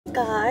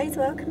Guys,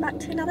 welcome back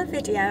to another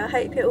video. I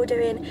hope you're all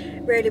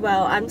doing really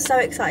well. I'm so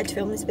excited to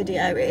film this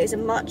video. It is a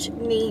much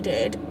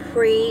needed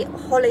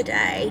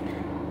pre-holiday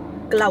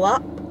glow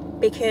up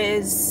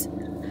because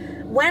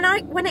when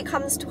it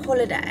comes to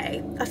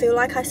holiday, I feel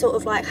like I sort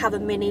of like have a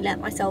mini let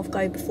myself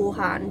go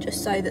beforehand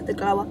just so that the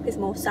glow up is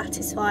more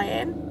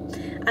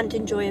satisfying and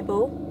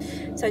enjoyable.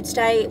 So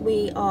today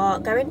we are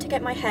going to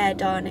get my hair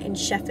done in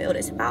Sheffield.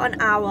 It's about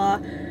an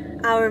hour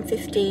and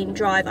 15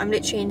 drive. I'm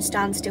literally in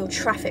standstill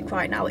traffic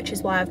right now, which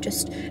is why I've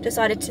just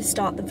decided to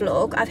start the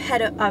vlog. I've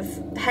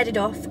headed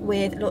off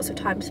with lots of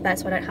time spare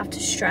so I don't have to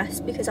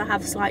stress because I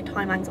have slight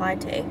time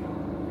anxiety.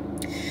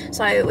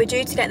 So we're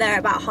due to get there at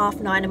about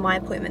 9:30 and my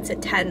appointment's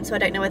at 10, so I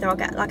don't know whether I'll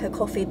get like a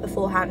coffee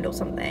beforehand or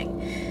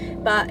something.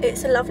 But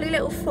it's a lovely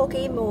little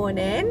foggy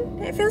morning.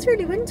 It feels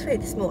really wintry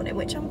this morning,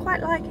 which I'm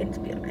quite liking,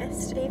 to be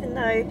honest, even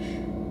though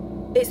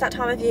it's that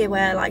time of year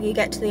where like you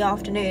get to the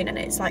afternoon and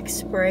it's like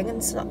spring and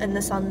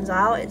the sun's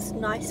out. It's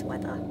nice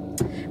weather.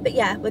 But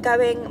yeah, we're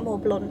going more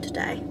blonde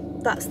today.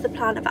 That's the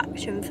plan of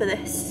action for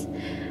this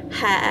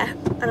hair,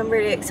 and I'm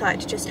really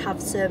excited to just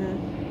have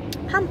some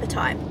pamper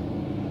time.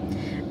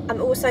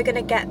 I'm also going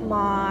to get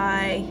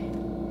my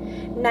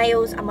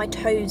nails and my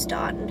toes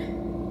done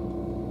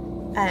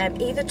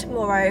either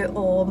tomorrow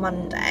or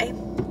Monday,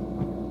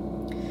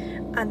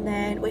 and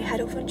then we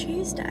head off on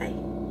Tuesday.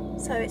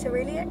 So it's a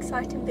really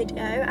exciting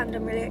video and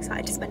I'm really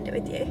excited to spend it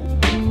with you.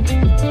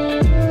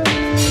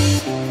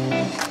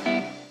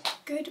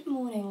 Good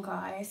morning,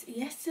 guys.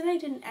 Yesterday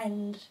didn't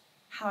end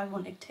how I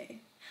wanted to.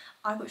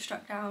 I got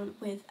struck down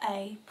with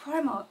a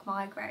Primark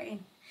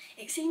migraine.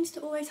 It seems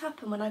to always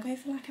happen when I go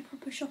for like a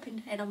proper shopping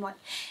day and I'm like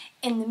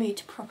in the mood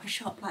to proper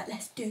shop, like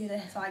let's do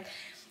this, like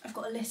I've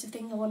got a list of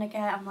things I want to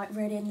get, I'm like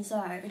really in the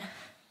zone.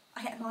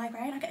 I get a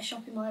migraine, I get a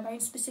shopping migraine,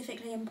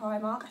 specifically in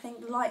Primark. I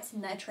think the lights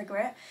in there trigger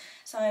it.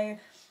 So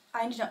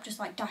I ended up just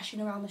like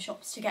dashing around the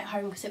shops to get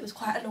home because it was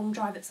quite a long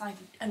drive. It's like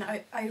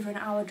over an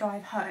hour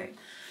drive home.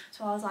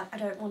 So I was like, I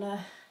don't want to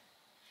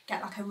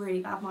get like a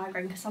really bad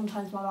migraine because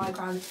sometimes my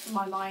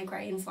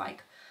migraines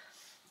like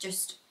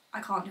just,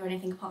 I can't do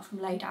anything apart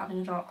from lay down in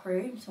a dark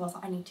room. So I was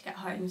like, I need to get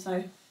home.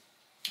 So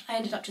I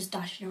ended up just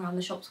dashing around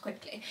the shops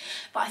quickly.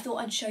 But I thought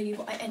I'd show you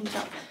what I ended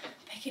up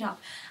picking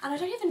up. And I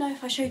don't even know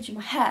if I showed you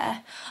my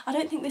hair. I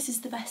don't think this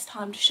is the best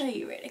time to show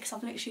you really because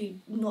I've literally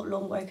not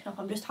long woken up.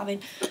 I'm just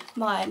having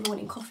my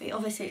morning coffee.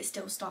 Obviously it's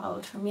still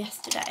styled from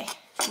yesterday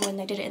from when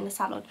they did it in the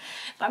salon.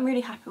 But I'm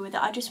really happy with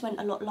it. I just went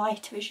a lot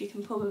lighter, as you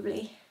can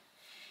probably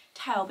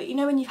tell. But you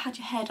know when you've had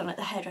your hair done at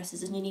the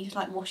hairdressers and you need to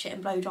like wash it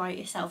and blow dry it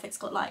yourself, it's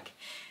got like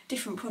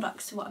different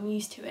products to what I'm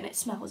used to and it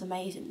smells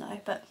amazing though.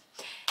 But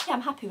yeah,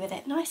 I'm happy with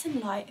it. Nice and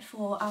light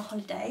for our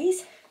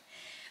holidays.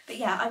 But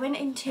yeah, I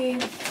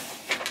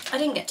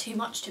didn't get too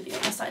much, to be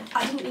honest.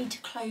 I didn't need to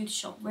clothes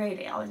shop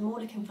really. I was more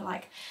looking for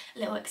like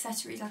little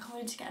accessories. Like I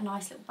wanted to get a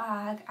nice little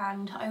bag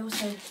and I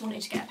also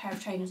wanted to get a pair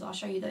of trainers. I'll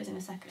show you those in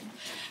a second.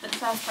 But the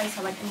first place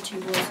I went into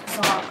was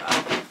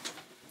Zara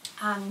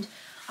and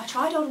I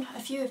tried on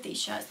a few of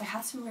these shirts. They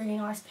had some really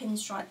nice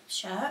pinstripe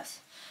shirts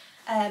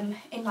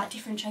in like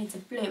different shades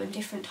of blue and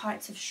different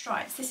types of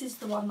stripes. This is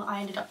the one that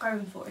I ended up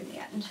going for in the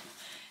end.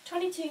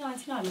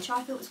 £22.99, which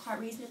I thought was quite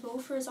reasonable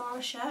for a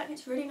Zara shirt, and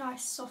it's really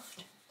nice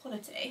soft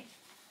quality.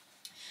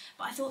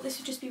 But I thought this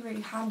would just be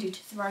really handy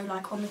to throw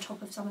like on the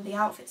top of some of the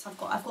outfits I've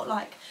got. I've got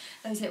like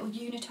those little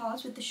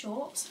unitards with the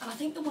shorts, and I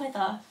think the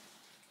weather,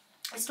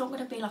 it's not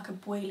going to be like a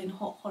boiling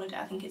hot holiday.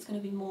 I think it's going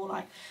to be more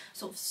like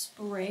sort of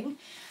spring.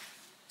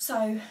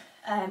 So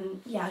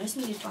yeah, I just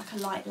needed like a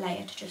light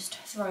layer to just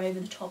throw over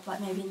the top, like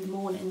maybe in the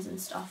mornings and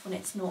stuff when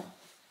it's not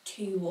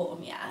too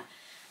warm yet.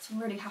 So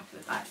I'm really happy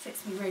with that. It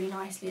fits me really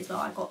nicely as well.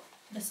 I got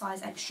the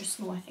size extra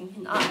small, I think,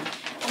 in that.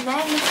 And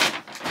then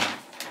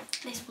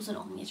this wasn't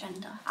on the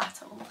agenda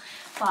at all,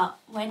 but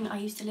when I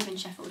used to live in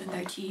Sheffield and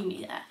go to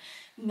uni there,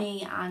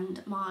 me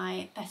and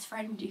my best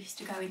friend used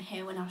to go in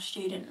here when our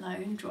student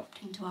loan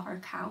dropped into our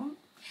account,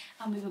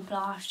 and we would blow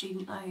our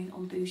student loan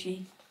on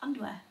bougie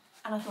underwear.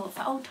 And I thought,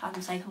 for old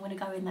time's sake, I'm going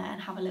to go in there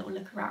and have a little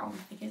look around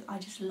because I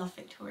just love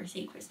Victoria's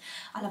Secrets.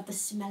 I love the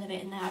smell of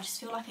it in there. I just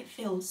feel like it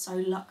feels so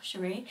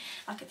luxury.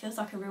 Like it feels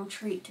like a real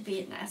treat to be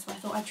in there. So I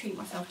thought I'd treat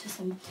myself to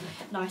some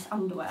nice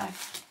underwear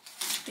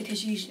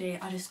because usually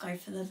I just go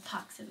for the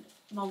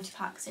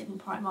multi-packs in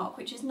Primark,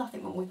 which is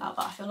nothing wrong with that,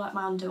 but I feel like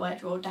my underwear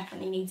drawer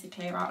definitely needs to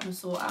clear out and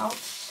sort out.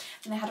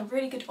 And they had a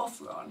really good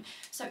offer on.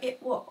 So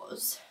it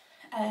was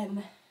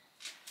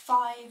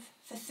 5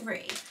 for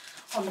 3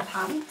 on the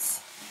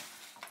pants.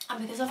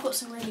 And because I've got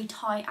some really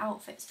tight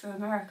outfits for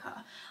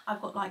America,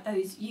 I've got like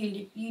those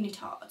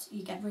unitards.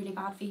 You get really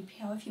bad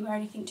VPO if you wear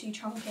anything too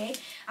chunky.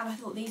 And I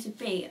thought these would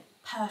be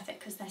perfect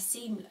because they're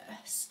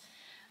seamless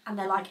and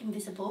they're like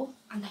invisible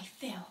and they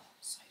feel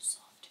so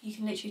soft. You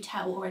can literally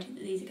tell already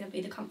that these are going to be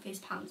the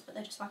comfiest pants, but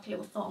they're just like a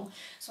little thong.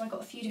 So I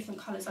got a few different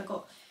colours. I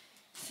got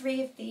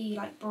 3 of the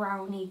like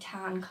browny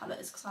tan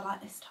colours because I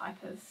like this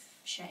type of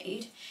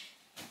shade.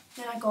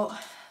 Then I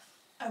got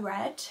a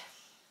red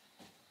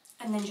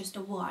and then just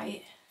a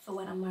white for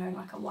when I'm wearing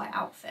like a white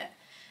outfit.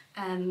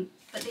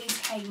 But these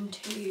came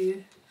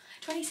to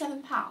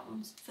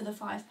 £27 for the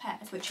 5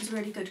 pairs, which is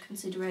really good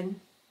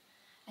considering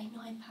they're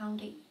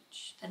 £9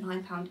 each. They're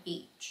 £9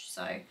 each,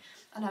 so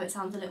I know it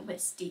sounds a little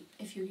bit steep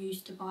if you're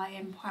used to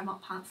buying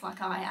Primark pants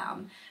like I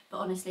am, but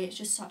honestly it's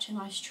just such a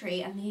nice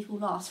treat, and these will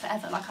last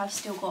forever. Like, I've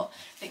still got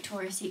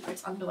Victoria's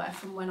Secret's underwear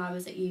from when I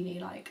was at uni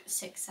like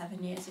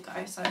 6-7 years ago,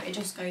 so it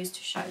just goes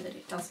to show that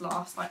it does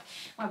last. Like,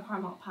 my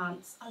Primark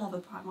pants, I love a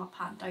Primark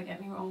pant, don't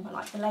get me wrong, but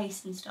like the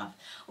lace and stuff,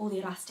 all the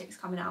elastics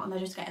coming out and they're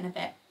just getting a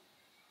bit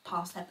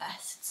past their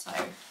best, so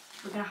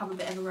we're going to have a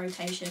bit of a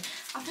rotation.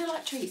 I feel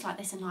like treats like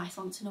this are nice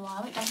once in a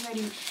while. It doesn't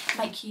really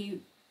make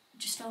you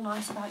just feel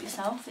nice about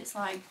yourself. It's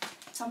like,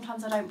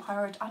 sometimes I don't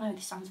prioritise, I know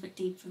this sounds a bit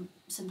deep from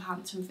some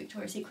pants from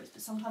Victoria's Secrets,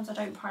 but sometimes I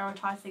don't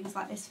prioritise things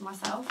like this for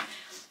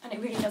myself, and it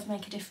really does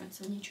make a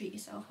difference when you treat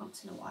yourself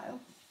once in a while.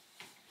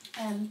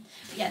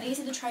 But yeah, these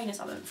are the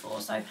trainers I went for.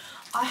 So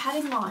I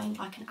had in mind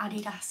like an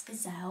Adidas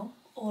Gazelle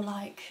or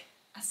like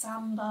a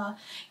Samba,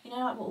 you know,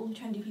 like what all the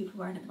trendy people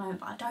are wearing at the moment,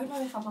 but I don't know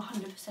if I'm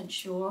 100%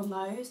 sure on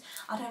those.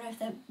 I don't know if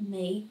they're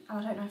me, and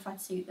I don't know if I'd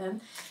suit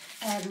them.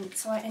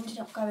 So I ended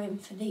up going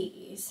for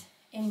these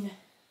in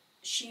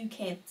Shoe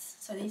Kids,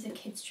 so these are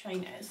kids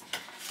trainers,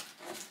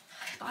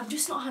 but I'm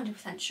just not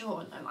 100% sure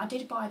on them. I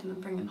did buy them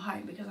and bring them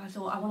home because I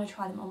thought I want to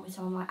try them on with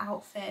some of my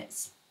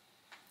outfits,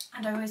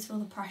 and I always feel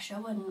the pressure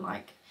when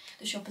like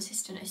the shop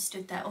assistant is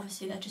stood there.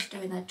 Obviously they're just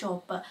doing their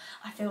job, but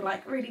I feel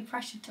like really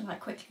pressured to like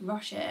quickly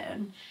rush it,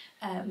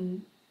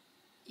 and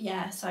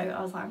yeah, so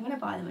I was like, I'm going to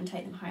buy them and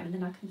take them home and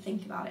then I can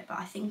think about it, but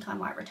I think I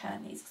might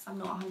return these because I'm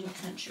not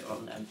 100% sure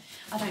on them.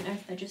 I don't know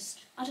if they're just,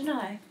 I don't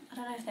know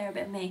if they're a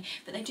bit me,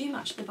 but they do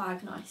match the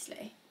bag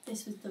nicely.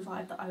 This was the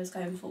vibe that I was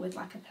going for with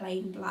like a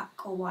plain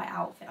black or white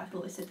outfit. I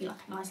thought this would be like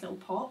a nice little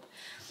pop.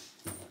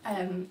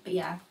 But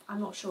yeah,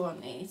 I'm not sure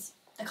on these.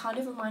 They're kind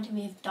of reminding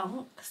me of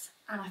Dunks,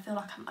 and I feel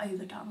like I'm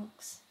over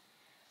Dunks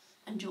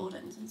and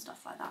Jordans and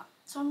stuff like that.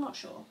 So I'm not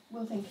sure.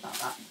 We'll think about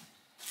that.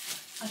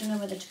 I don't know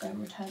whether to go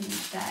and return them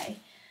today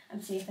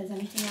and see if there's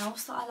anything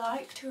else that I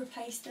like to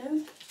replace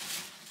them.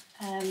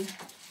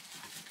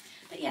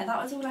 But yeah,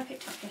 that was all I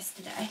picked up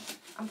yesterday.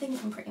 I'm thinking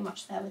I'm pretty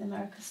much there with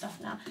America stuff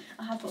now.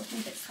 I have got a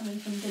few bits coming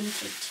from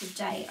Vinted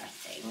today, I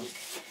think.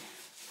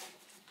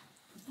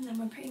 And then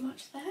we're pretty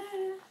much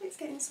there. It's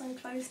getting so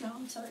close now,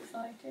 I'm so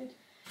excited.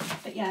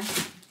 But yeah,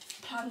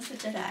 plans for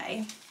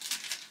today.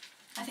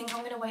 I think I'm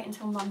going to wait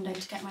until Monday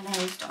to get my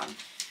nails done.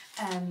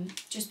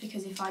 Just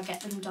because if I get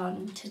them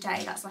done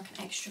today, that's like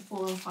an extra 4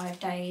 or 5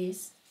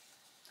 days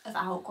of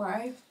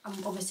outgrow.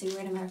 Obviously we're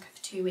in America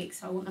for 2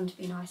 weeks, so I want them to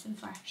be nice and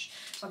fresh.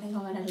 So I think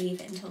I'm going to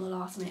leave it until the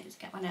last minute to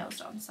get my nails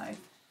done. So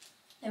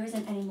there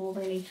isn't any more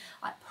really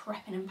like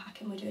prepping and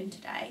packing we're doing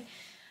today.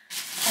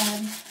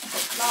 I've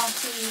got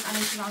classes, I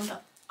need to round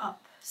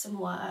up some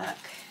work.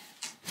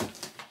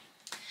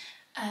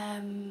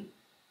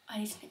 I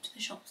need to nip to the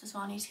shops as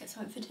well. I need to get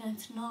something for dinner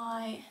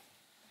tonight.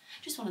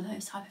 Just one of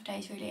those type of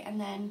days really. And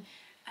then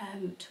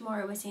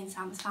tomorrow we're seeing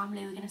Sam's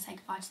family. We're going to say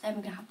goodbye to them.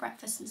 We're going to have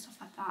breakfast and stuff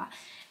like that.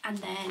 And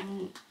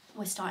then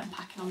we're starting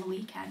packing on the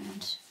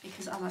weekend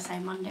because, as I say,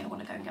 Monday I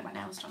want to go and get my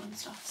nails done and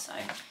stuff. So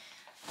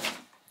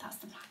that's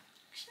the plan.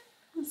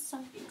 I'm so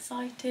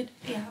excited.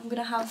 Yeah, I'm going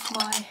to have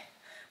my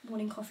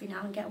morning coffee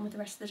now and get on with the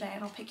rest of the day,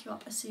 and I'll pick you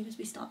up as soon as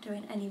we start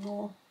doing any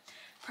more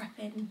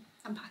prepping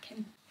and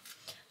packing.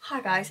 Hi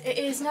guys, it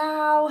is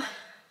now a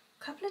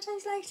couple of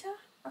days later.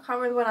 I can't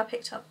remember when I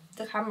picked up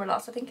the camera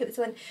last. I think it was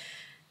when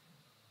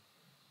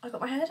I got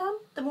my hair done,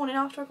 the morning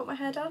after I got my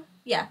hair done.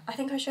 Yeah, I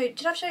think I showed,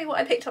 did I show you what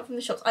I picked up from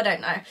the shops? I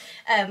don't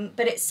know.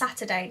 But it's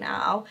Saturday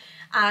now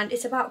and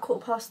it's about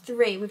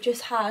 3:15. We've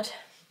just had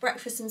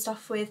breakfast and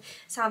stuff with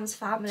Sam's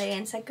family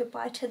and said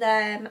goodbye to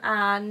them,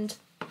 and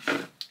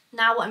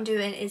now what I'm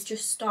doing is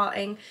just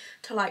starting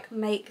to like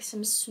make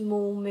some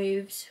small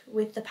moves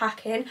with the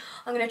packing.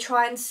 I'm going to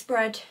try and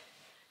spread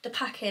the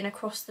packing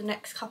across the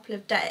next couple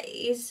of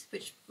days,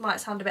 which might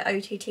sound a bit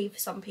OTT for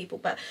some people,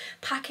 but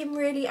packing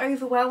really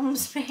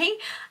overwhelms me.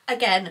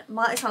 Again,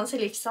 might sound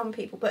silly to some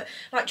people, but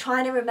like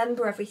trying to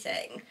remember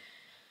everything,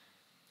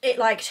 it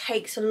like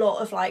takes a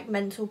lot of like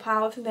mental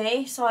power for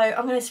me. So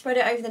I'm going to spread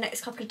it over the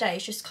next couple of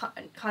days, just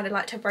kind of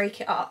like to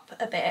break it up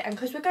a bit. And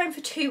because we're going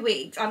for 2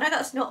 weeks, I know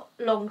that's not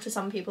long for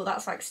some people,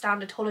 that's like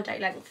standard holiday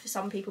length for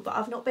some people, but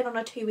I've not been on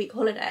a 2-week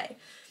holiday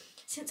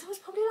since I was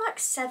probably like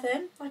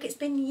 7, like it's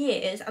been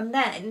years. And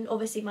then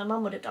obviously my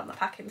mum would have done the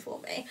packing for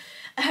me.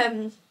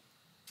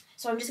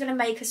 So I'm just going to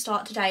make a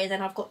start today, and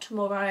then I've got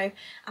tomorrow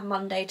and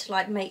Monday to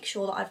like make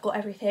sure that I've got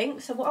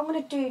everything. So what I'm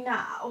going to do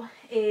now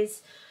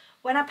is,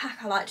 when I pack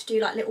I like to do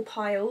like little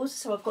piles.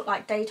 So I've got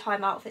like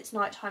daytime outfits,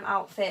 nighttime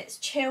outfits,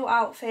 chill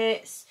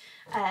outfits,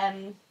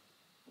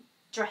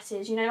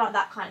 dresses, you know, like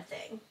that kind of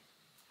thing.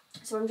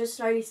 So I'm just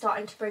slowly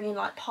starting to bring in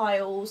like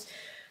piles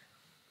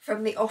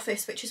from the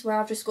office, which is where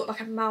I've just got like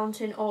a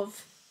mountain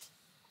of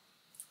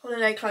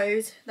holiday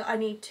clothes that I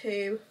need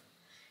to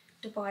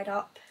divide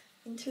up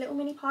into little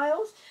mini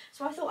piles.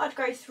 So I thought I'd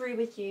go through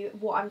with you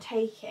what I'm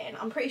taking.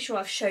 I'm pretty sure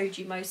I've showed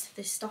you most of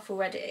this stuff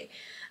already.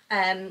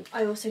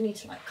 I also need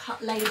to like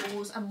cut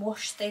labels and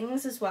wash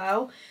things as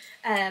well.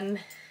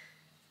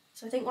 So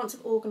So I think once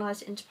I've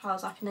organised it into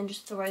piles, I can then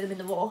just throw them in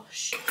the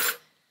wash,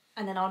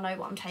 and then I'll know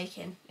what I'm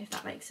taking, if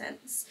that makes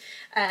sense.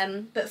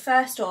 But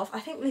first off, I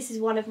think this is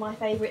one of my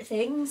favourite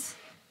things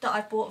that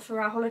I've bought for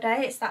our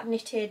holiday. It's that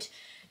knitted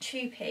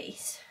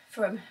 2-piece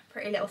from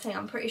Pretty Little Thing.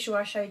 I'm pretty sure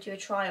I showed you a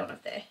try on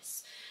of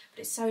this,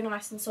 but it's so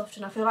nice and soft,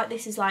 and I feel like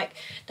this is like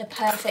the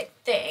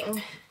perfect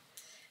thing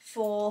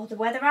for the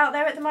weather out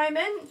there at the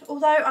moment.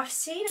 Although I've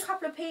seen a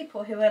couple of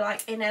people who are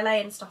like in LA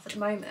and stuff at the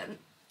moment,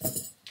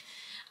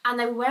 and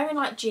they were wearing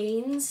like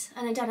jeans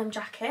and a denim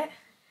jacket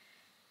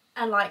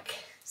and like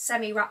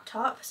semi wrapped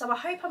up, so I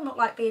hope I'm not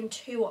like being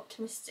too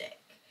optimistic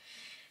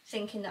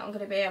thinking that I'm going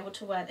to be able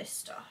to wear this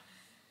stuff,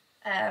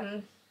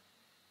 but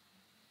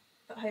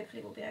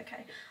hopefully we'll be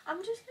okay.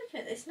 I'm just looking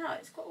at this now,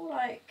 it's got all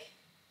like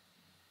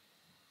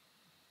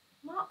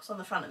marks on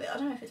the front of it. I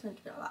don't know if it's meant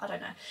to be like that, I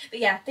don't know. But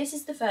yeah, this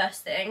is the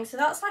first thing. So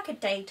that's like a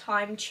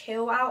daytime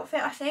chill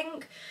outfit, I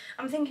think.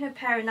 I'm thinking of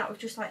pairing that with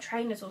just like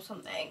trainers or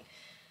something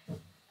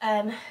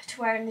to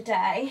wear in the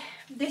day.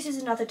 This is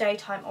another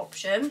daytime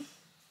option.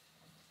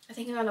 I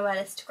think I'm going to wear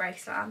this to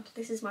Graceland.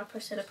 This is my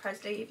Priscilla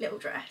Presley little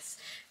dress,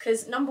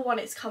 because number one,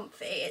 it's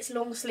comfy, it's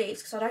long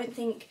sleeves, because I don't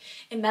think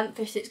in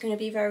Memphis it's going to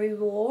be very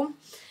warm,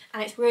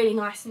 and it's really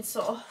nice and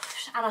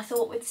soft, and I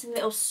thought with some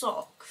little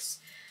socks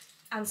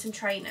and some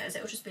trainers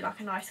it will just be like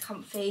a nice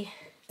comfy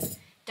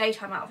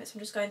daytime outfit. So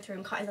I'm just going through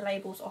and cutting the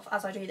labels off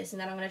as I do this, and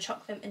then I'm going to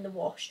chuck them in the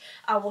wash.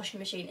 Our washing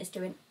machine is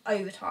doing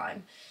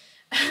overtime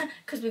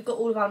because we've got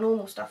all of our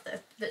normal stuff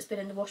that's been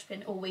in the wash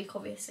bin all week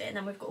obviously, and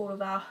then we've got all of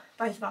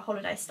both of our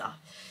holiday stuff.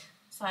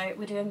 So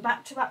we're doing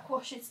back-to-back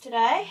washes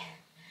today.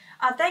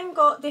 I've then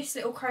got this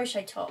little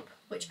crochet top,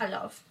 which I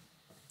love.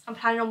 I'm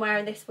planning on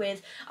wearing this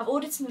with, I've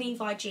ordered some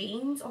Levi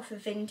jeans off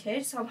of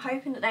Vintage, so I'm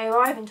hoping that they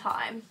arrive in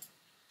time.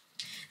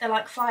 They're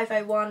like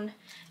 501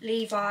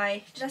 Levi,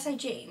 did I say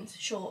jeans?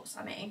 Shorts,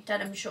 I mean,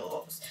 denim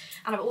shorts.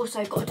 And I've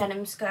also got a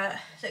denim skirt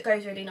that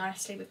goes really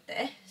nicely with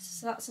this.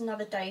 So that's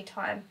another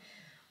daytime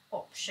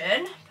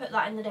option. Put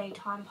that in the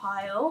daytime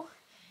pile.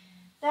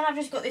 Then I've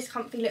just got this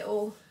comfy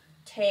little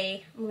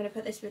tee. I'm going to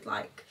put this with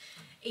like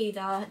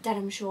either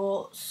denim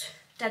shorts,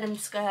 denim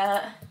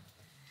skirt,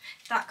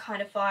 that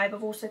kind of vibe.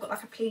 I've also got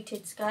like a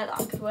pleated skirt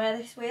that I could wear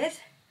this with.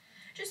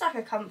 Just like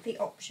a comfy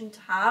option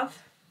to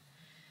have.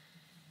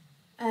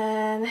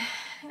 I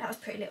think that was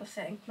Pretty Little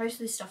Thing. Most of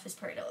this stuff is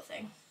Pretty Little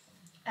Thing.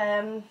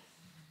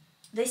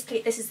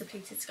 This is the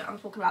pleated skirt I'm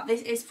talking about.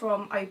 This is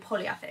from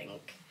Opoly, I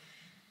think.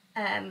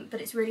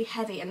 But it's really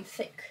heavy and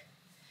thick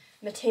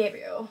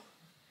material.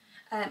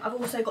 I've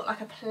also got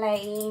like a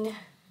plain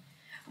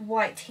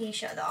white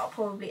t-shirt that I'll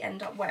probably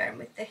end up wearing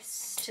with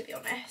this, to be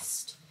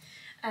honest.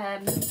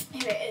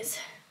 Here it is.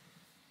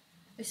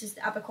 This is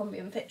the Abercrombie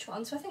and Fitch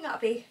one, so I think that'll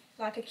be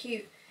like a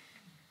cute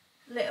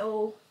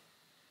little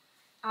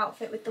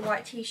outfit with the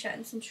white t-shirt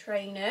and some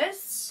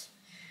trainers.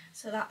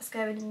 So that's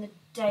going in the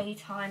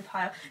daytime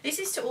pile. This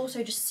is to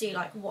also just see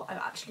like what I've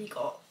actually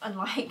got, and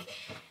like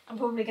I'm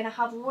probably going to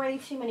have way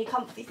too many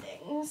comfy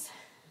things,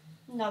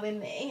 knowing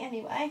me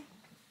anyway.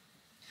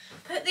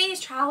 Put these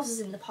trousers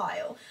in the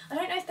pile. I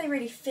don't know if they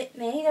really fit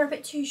me, they're a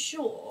bit too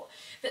short,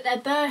 but they're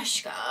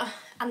Bershka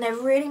and they're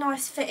really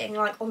nice fitting,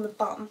 like on the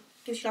bum.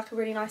 Gives you like a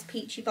really nice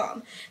peachy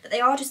bum, but they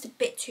are just a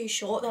bit too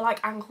short. They're like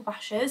ankle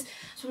bashers,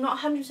 so I'm not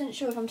 100%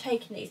 sure if I'm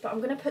taking these, but I'm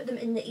going to put them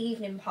in the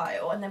evening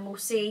pile, and then we'll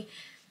see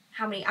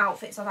how many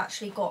outfits I've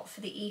actually got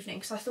for the evening,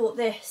 because I thought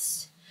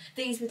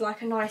these with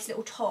like a nice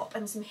little top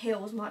and some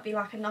heels might be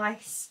like a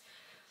nice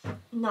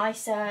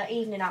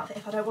evening outfit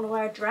if I don't want to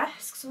wear a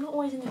dress, because I'm not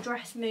always in the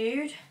dress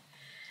mood.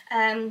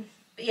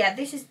 But yeah,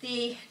 this is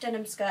the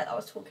denim skirt that I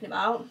was talking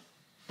about,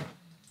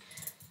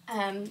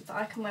 that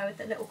I can wear with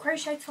the little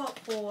crochet top,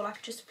 or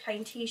like just a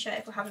plain t-shirt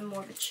if we're having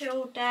more of a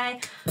chill day.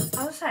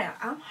 I would say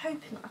I'm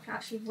hoping that I can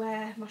actually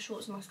wear my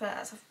shorts and my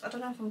skirts. I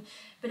don't know if I'm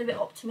been a bit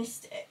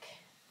optimistic.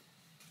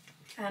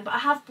 But I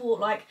have bought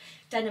like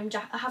denim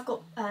I have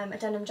got a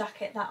denim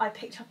jacket that I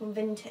picked up on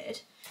Vinted.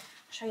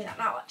 I'll show you that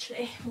now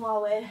actually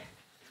while we're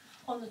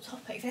on the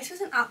topic. This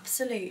was an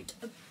absolute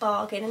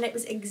bargain, and it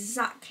was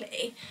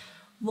exactly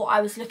what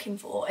I was looking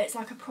for. It's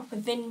like a proper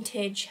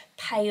vintage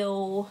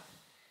pale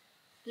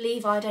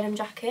Levi denim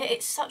jacket.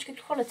 It's such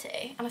good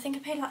quality, and I think I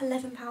paid like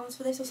 £11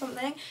 for this or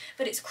something,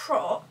 but it's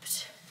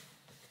cropped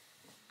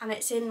and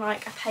it's in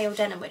like a pale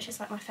denim, which is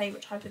like my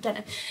favourite type of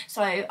denim,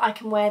 so I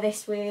can wear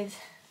this with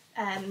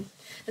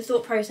the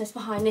thought process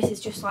behind this is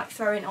just like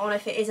throwing it on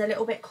if it is a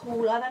little bit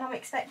cooler than I'm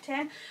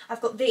expecting.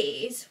 I've got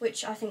these,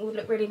 which I think would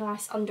look really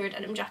nice under a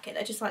denim jacket.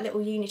 They're just like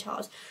little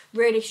unitards,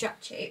 really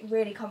stretchy,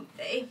 really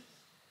comfy.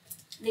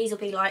 These will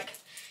be like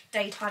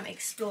daytime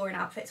exploring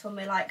outfits when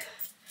we're like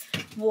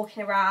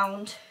walking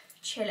around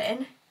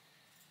chilling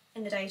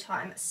in the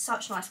daytime.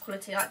 Such nice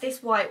quality. Like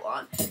this white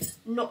one,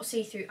 not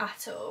see-through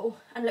at all,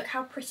 and look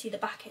how pretty the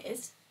back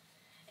is.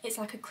 It's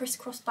like a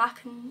crisscross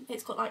back, and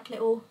it's got like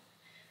little,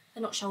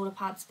 they're not shoulder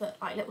pads, but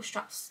like little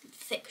straps,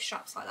 thick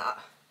straps like that,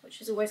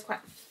 which is always quite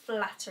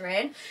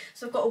flattering.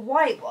 So I've got a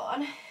white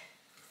one,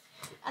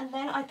 and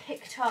then I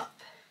picked up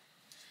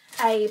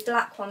a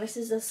black one. This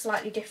is a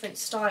slightly different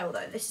style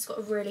though. This has got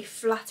a really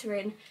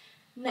flattering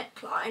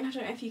neckline. I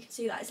don't know if you can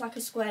see that. It's like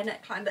a square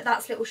neckline, but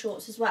that's little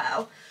shorts as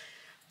well.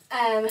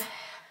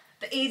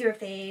 But either of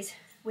these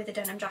with a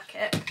denim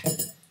jacket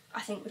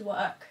I think would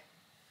work.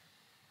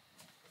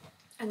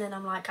 And then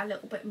I'm like a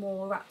little bit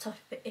more wrapped up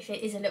if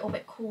it is a little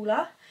bit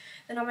cooler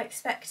than I'm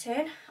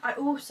expecting.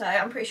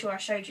 I'm pretty sure I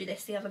showed you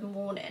this the other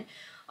morning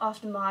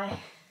after my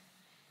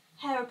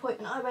hair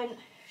appointment. I went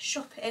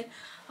shopping.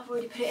 I've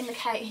already put it in the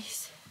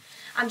case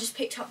and just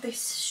picked up this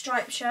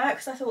striped shirt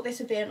because I thought this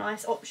would be a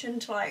nice option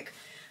to like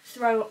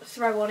throw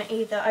on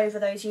either over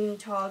those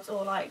unitards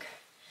or like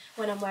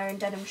when I'm wearing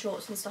denim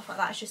shorts and stuff like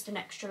that. It's just an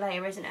extra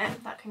layer, isn't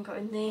it? That can go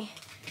in the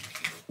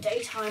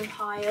daytime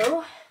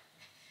pile.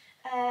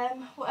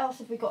 What else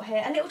have we got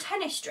here? A little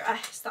tennis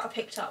dress that I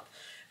picked up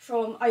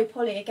from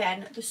Opoly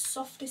again, the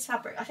softest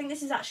fabric. I think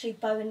this is actually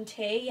Bow &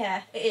 Tea.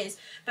 Yeah, it is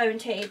Bow &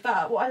 Tea.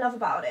 But what I love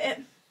about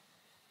it,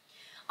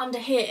 under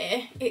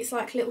here, it's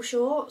like little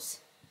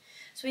shorts.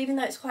 So even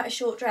though it's quite a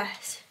short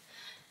dress,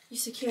 you're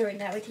secure in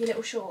there with your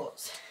little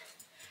shorts.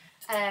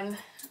 And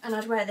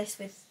I'd wear this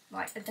with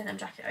like a denim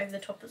jacket over the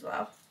top as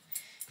well,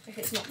 if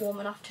it's not warm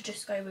enough to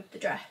just go with the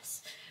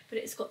dress. But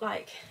it's got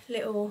like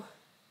little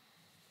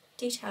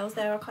details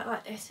there. I quite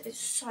like this. It's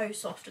so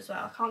soft as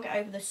well. I can't get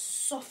over the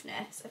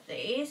softness of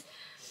these,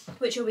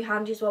 which will be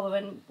handy as well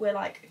when we're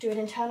like doing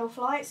internal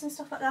flights and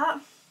stuff like that.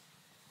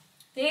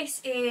 This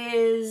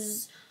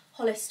is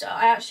Hollister.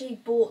 I actually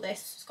bought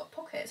this. It's got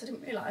pockets, I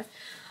didn't realise.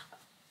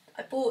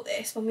 I bought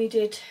this when we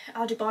did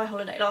our Dubai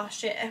holiday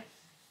last year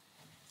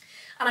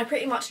and I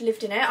pretty much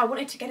lived in it. I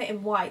wanted to get it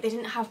in white. They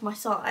didn't have my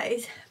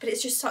size, but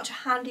it's just such a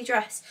handy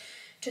dress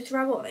to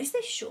throw on. Is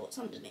this shorts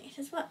underneath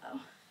as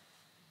well?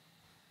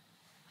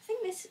 I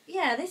think this,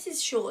 yeah, this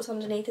is shorts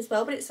underneath as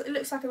well, but it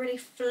looks like a really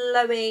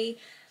flowy,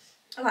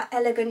 like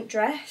elegant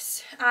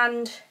dress.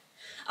 And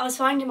I was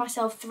finding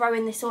myself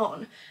throwing this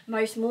on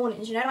most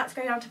mornings, you know, like to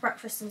go down to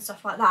breakfast and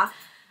stuff like that.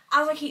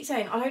 As I keep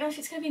saying, I don't know if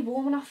it's going to be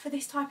warm enough for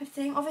this type of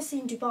thing. Obviously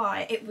in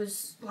Dubai it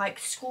was like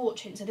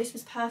scorching, so this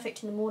was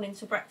perfect in the mornings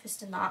for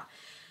breakfast and that.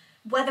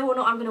 Whether or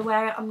not I'm going to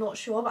wear it, I'm not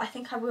sure, but I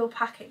think I will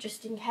pack it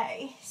just in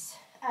case.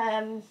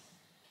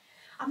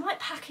 I'm like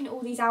packing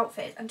all these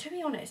outfits, and to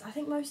be honest, I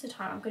think most of the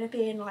time I'm going to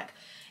be in like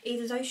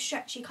either those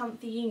stretchy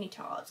comfy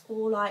unitards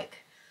or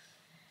like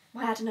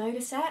my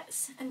Adenola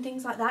sets and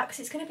things like that, because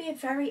it's going to be a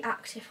very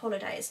active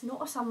holiday. It's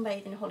not a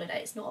sunbathing holiday,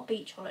 it's not a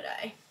beach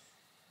holiday.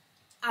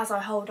 As I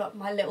hold up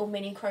my little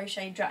mini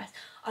crochet dress,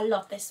 I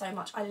love this so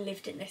much. I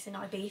lived in this in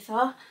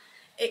Ibiza.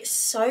 It's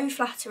so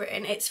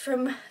flattering. It's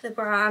from the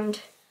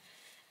brand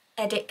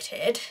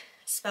Addicted,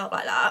 spelled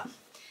like that.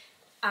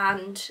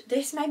 And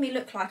this made me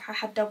look like I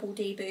had double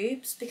D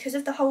boobs because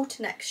of the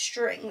halter neck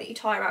string that you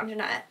tie around your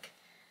neck.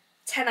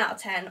 10 out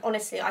of 10.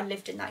 Honestly, I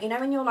lived in that. You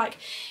know when you're like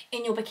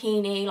in your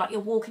bikini, like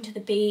you're walking to the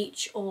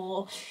beach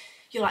or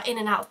you're like in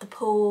and out of the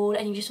pool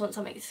and you just want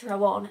something to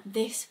throw on,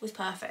 this was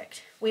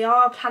perfect. We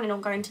are planning on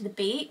going to the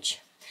beach,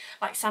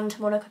 like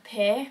Santa Monica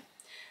Pier.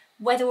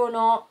 Whether or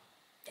not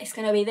it's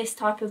going to be this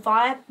type of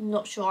vibe, I'm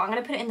not sure. I'm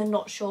going to put it in the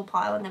not sure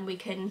pile and then we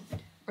can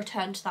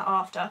return to that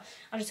after.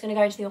 I'm just going to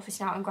go into the office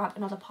now and grab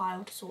another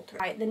pile to sort through.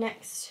 Right, the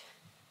next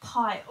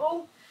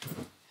pile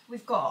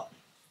we've got,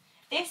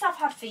 this I've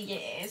had for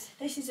years.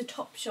 This is a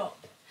Topshop.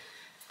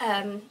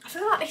 I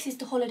feel like this is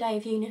the holiday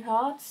of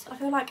unitards. I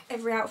feel like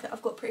every outfit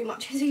I've got pretty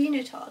much is a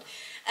unitard.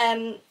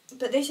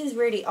 But this is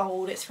really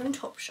old. It's from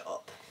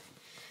Topshop.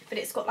 But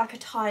it's got like a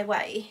tie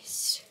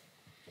waist.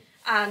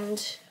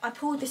 And I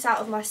pulled this out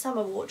of my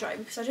summer wardrobe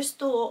because I just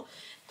thought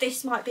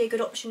this might be a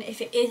good option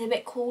if it is a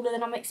bit cooler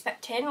than I'm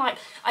expecting. Like,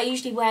 I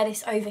usually wear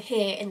this over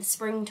here in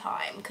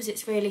springtime because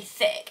it's really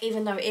thick,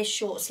 even though it is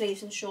short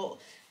sleeves and short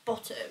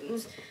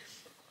bottoms.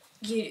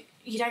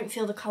 You don't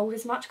feel the cold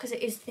as much because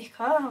it is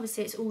thicker, and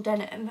obviously it's all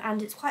denim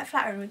and it's quite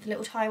flattering with the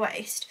little tie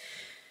waist.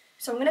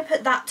 So I'm going to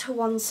put that to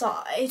one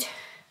side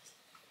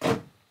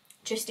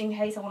just in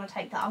case I want to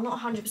take that. I'm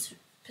not 100%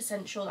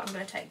 sure that I'm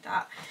going to take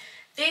that.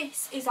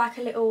 This is like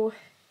a little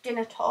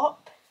dinner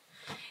top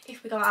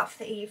if we go out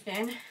for the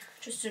evening.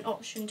 Just an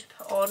option to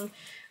put on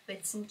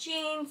with some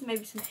jeans,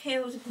 maybe some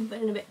heels if I'm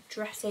feeling a bit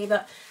dressy,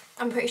 but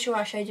I'm pretty sure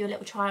I showed you a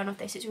little try on of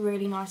this. It's a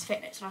really nice fit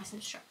and it's nice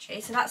and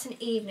stretchy. So that's an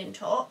evening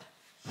top.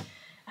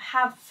 I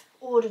have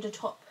ordered a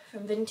top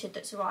from Vinted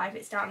that's arrived.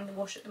 It's down in the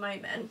wash at the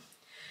moment.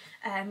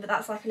 But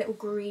that's like a little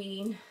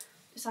green,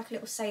 it's like a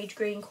little sage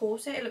green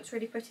corset. It looks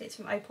really pretty. It's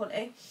from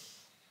Opoly.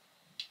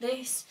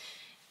 This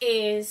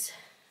is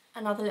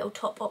another little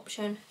top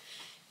option.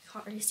 You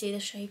can't really see the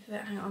shape of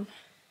it, hang on.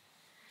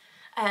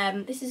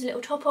 This is a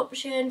little top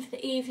option for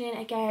the evening,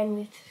 again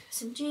with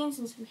some jeans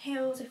and some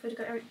heels if we're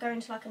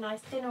going to like a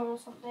nice dinner or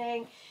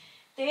something.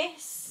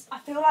 This, I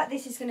feel like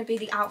this is going to be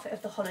the outfit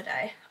of the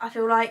holiday. I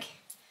feel like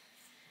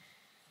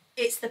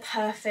it's the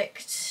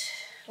perfect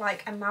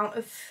like amount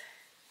of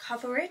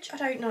coverage. I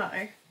don't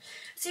know.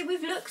 See,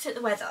 we've looked at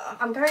the weather.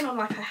 I'm going on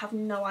like I have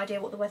no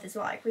idea what the weather's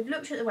like. We've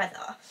looked at the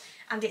weather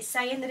and it's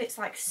saying that it's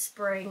like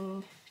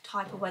spring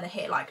type of weather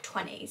here, like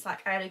 20s, like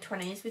early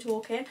 20s we're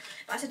talking.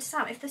 But I said to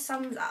Sam, if the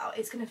sun's out,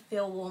 it's going to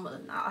feel warmer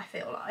than that, I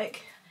feel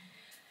like.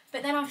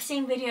 But then I've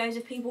seen videos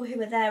of people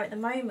who are there at the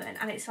moment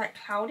and it's like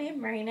cloudy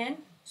and raining,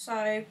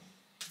 so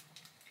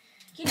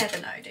you never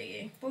know, do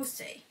you? We'll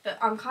see. But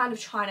I'm kind of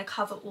trying to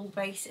cover all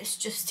bases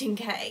just in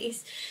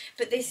case.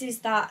 But this is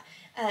that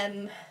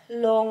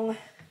long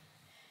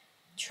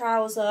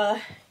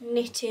trouser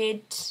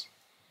knitted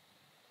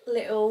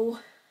little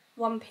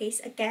one piece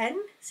again.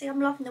 See,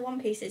 I'm loving the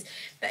one pieces.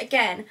 But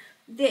again,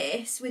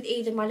 this with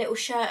either my little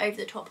shirt over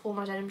the top or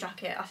my denim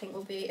jacket I think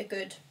will be a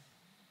good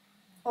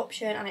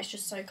option, and it's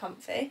just so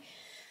comfy.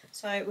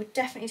 So we're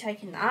definitely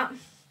taking that.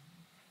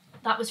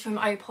 That was from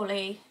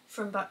Opoly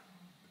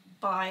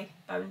by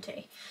Bow and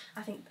Tea.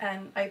 I think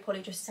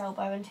Opoly just sell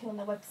Bow and Tea on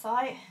their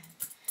website,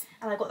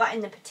 and I got that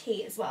in the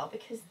petite as well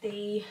because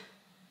the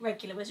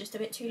regular was just a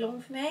bit too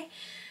long for me.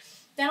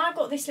 Then I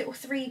got this little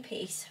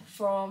 3-piece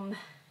from,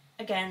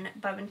 again,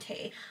 Bow and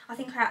Tea. I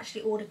think I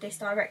actually ordered this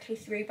directly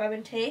through Bow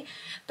and Tea,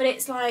 but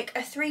it's like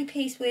a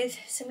 3-piece with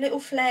some little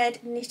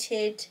flared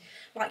knitted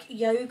like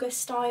yoga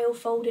style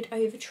folded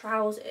over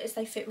trousers.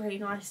 They fit really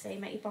nicely,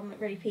 make your bum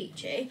look really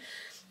peachy.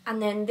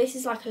 And then this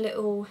is like a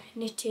little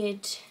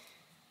knitted,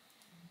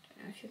 I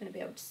don't know if you're going to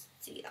be able to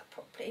see that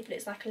properly, but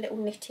it's like a little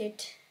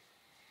knitted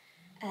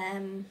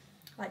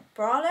like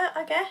bralette,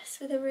 I guess,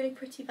 with a really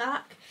pretty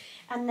back.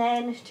 And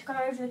then to go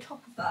over the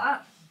top of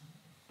that,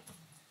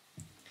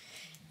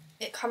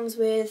 it comes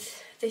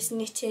with this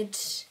knitted,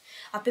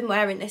 I've been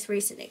wearing this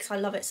recently because I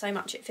love it so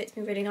much, it fits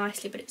me really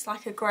nicely, but it's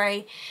like a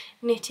grey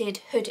knitted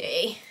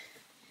hoodie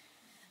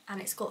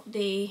and it's got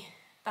the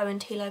Bow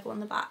and Tea logo on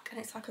the back and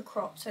it's like a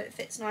crop, so it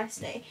fits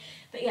nicely.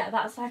 But yeah,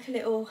 that's like a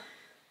little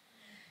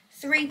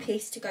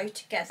 3-piece to go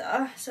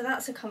together, so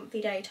that's a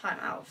comfy daytime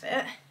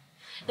outfit.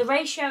 The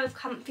ratio of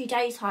comfy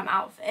daytime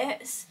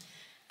outfits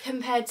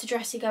compared to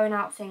dressy going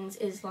out things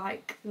is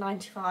like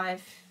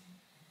 95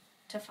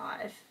 to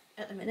 5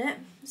 at the minute,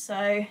 so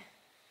I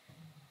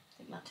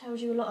think that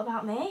tells you a lot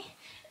about me.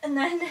 And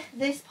then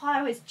this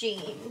pile is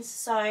jeans,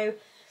 so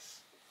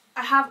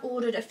I have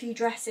ordered a few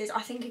dresses.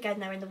 I think again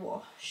they're in the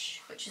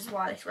wash, which is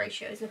why this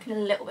ratio is looking a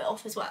little bit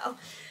off as well.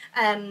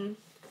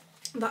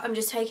 But I'm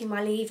just taking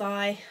my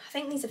Levi, I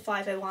think these are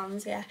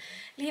 501s, yeah,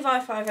 Levi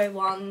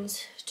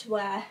 501s to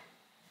wear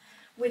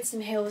with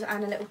some heels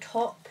and a little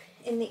top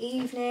in the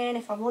evening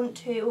if I want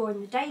to, or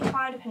in the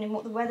daytime depending on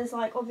what the weather's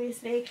like,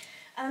 obviously.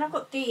 And then I've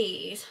got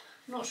these.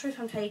 I'm not sure if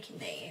I'm taking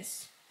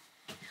these.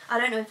 I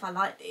don't know if I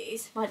like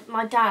these.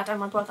 My dad and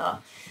my brother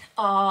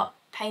are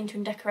painter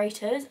and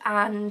decorators,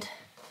 and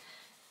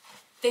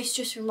this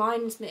just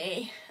reminds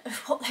me of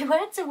what they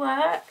wear to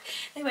work.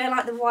 They wear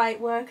like the white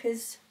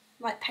workers,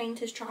 like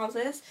painters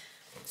trousers.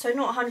 So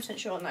not 100%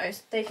 sure on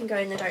those. They can go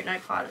in the don't know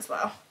pile as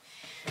well.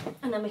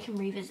 And then we can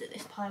revisit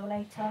this pile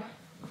later.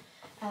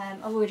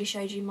 I've already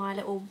showed you my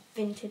little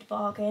vintage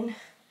bargain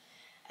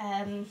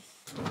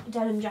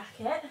denim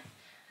jacket.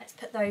 Let's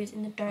put those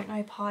in the don't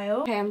know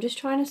pile. Okay, I'm just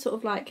trying to sort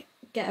of like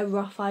get a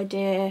rough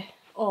idea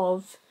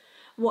of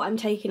what I'm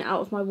taking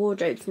out of my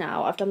wardrobes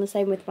now. I've done the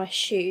same with my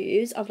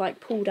shoes. I've like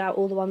pulled out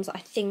all the ones that I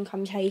think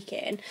I'm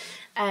taking.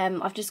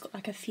 I've just got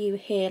like a few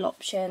heel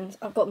options.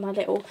 I've got my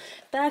little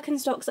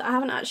Birkenstocks that I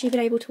haven't actually been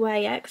able to wear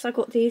yet because I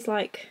got these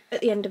like at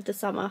the end of the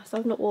summer, so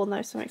I've not worn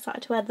those, so I'm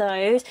excited to wear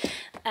those.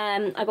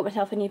 I got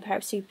myself a new pair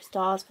of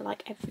Superstars for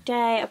like every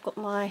day. I've got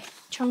my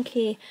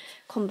chunky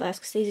Converse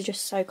because these are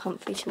just so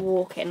comfy to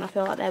walk in. I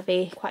feel like they'll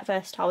be quite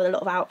versatile with a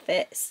lot of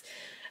outfits.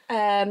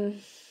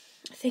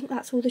 I think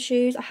that's all the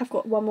shoes. I have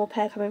got one more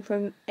pair coming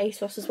from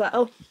ASOS as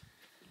well.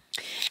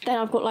 Then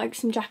I've got like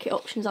some jacket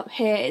options up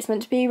here. It's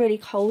meant to be really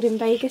cold in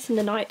Vegas in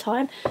the night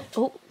time.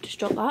 Oh, just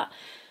dropped that.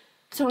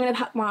 So I'm going to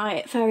pack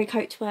my furry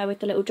coat to wear with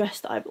the little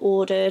dress that I've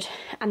ordered.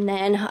 And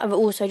then I've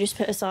also just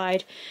put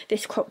aside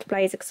this cropped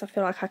blazer because I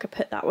feel like I could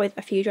put that with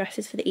a few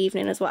dresses for the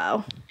evening as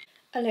well.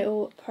 A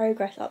little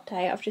progress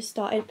update. I've just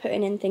started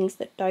putting in things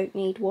that don't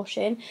need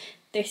washing.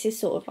 This is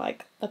sort of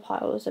like the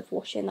piles of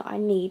washing that I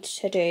need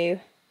to do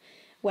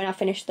when I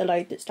finish the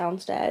load that's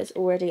downstairs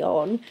already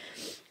on.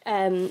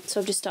 So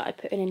I've just started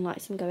putting in like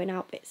some going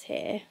out bits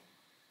here.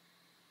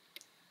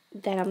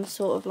 Then I'm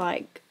sort of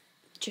like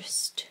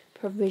just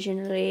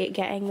provisionally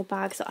getting the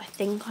bags that I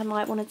think I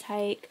might want to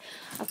take.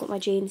 I've got my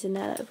jeans in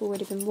there that have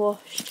already been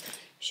washed.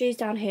 Shoes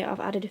down here, I've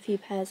added a few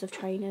pairs of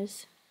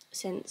trainers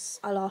since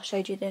I last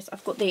showed you this.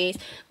 I've got these,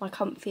 my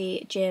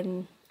comfy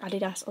gym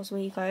Adidas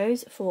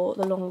Oswegos for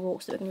the long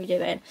walks that we're going to be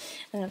doing.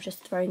 And I've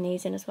just thrown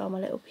these in as well, my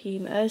little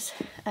Pumas.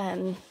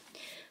 I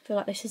feel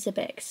like this is a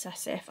bit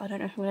excessive. I don't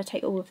know if I'm going to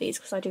take all of these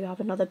because I do have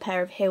another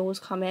pair of heels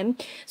coming.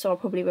 So I'll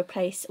probably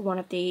replace one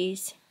of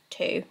these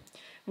two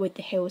with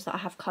the heels that I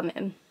have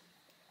coming.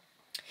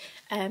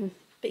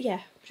 But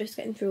yeah, just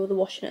getting through all the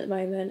washing at the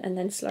moment and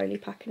then slowly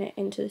packing it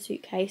into the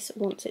suitcase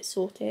once it's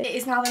sorted. It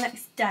is now the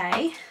next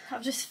day.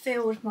 I've just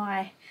filled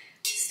my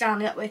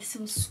stand up with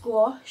some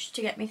squash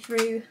to get me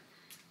through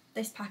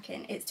this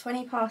packing. It's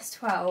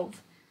 12:20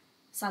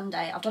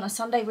 Sunday. I've done a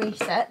Sunday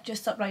reset,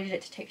 just uploaded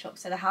it to TikTok,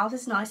 so the house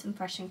is nice and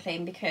fresh and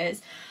clean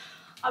because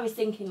I was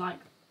thinking like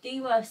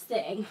the worst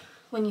thing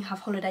when you have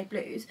holiday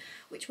blues,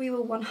 which we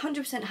will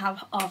 100%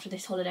 have after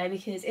this holiday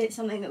because it's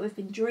something that we've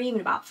been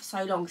dreaming about for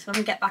so long. So when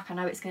we get back, I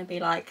know it's going to be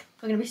like,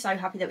 we're going to be so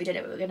happy that we did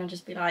it, but we're going to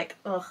just be like,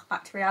 ugh,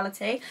 back to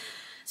reality.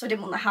 So I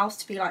didn't want the house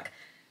to be like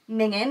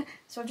minging.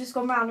 So I've just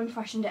gone round and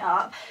freshened it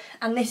up.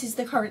 And this is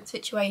the current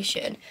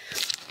situation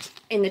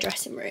in the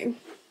dressing room.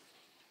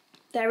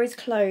 There is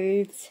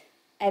clothes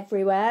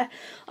everywhere.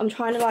 I'm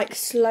trying to like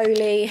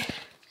slowly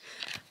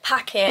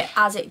pack it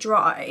as it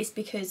dries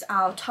because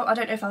I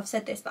don't know if I've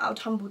said this, but our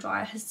tumble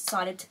dryer has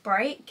decided to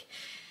break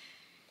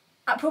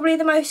at probably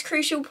the most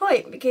crucial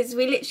point because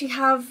we literally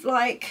have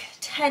like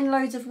 10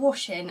 loads of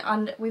washing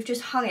and we've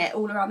just hung it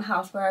all around the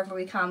house wherever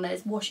we can.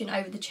 There's washing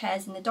over the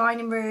chairs in the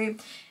dining room,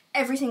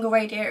 every single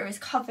radiator is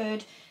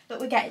covered,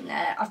 but we're getting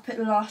there. I've put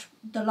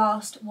the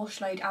last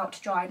wash load out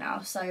to dry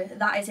now, so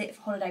that is it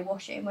for holiday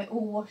washing. We're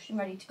all washed and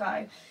ready to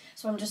go,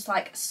 so I'm just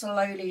like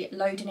slowly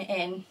loading it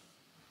in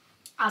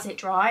as it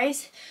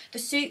dries. The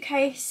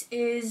suitcase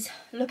is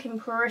looking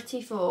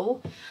pretty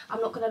full,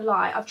 I'm not gonna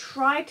lie. I've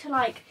tried to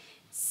like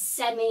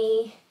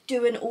semi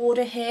do an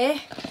order here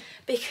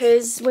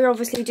because we're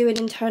obviously doing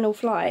internal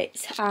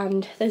flights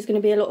and there's going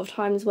to be a lot of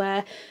times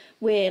where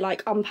we're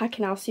like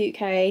unpacking our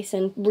suitcase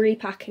and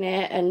repacking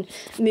it and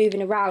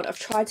moving around. I've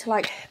tried to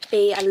like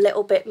be a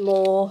little bit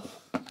more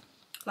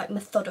like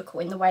methodical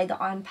in the way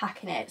that I'm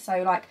packing it,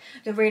 so like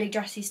the really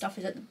dressy stuff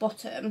is at the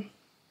bottom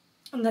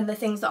and then the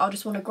things that I'll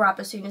just want to grab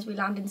as soon as we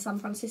land in San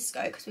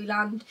Francisco, because we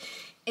land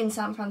in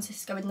San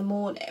Francisco in the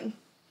morning.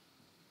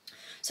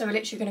 So we're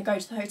literally going to go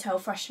to the hotel,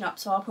 freshen up,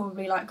 so I'll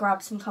probably like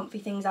grab some comfy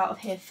things out of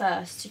here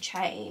first to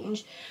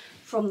change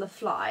from the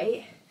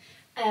flight.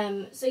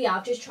 So yeah,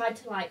 I've just tried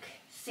to like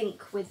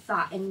think with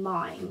that in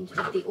mind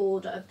of the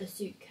order of the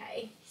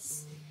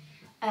suitcase.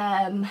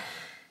 And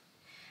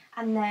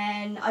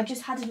then I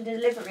just had a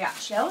delivery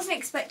actually. I wasn't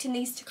expecting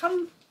these to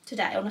come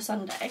today on a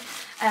Sunday,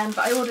 but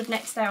I ordered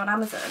next day on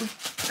Amazon,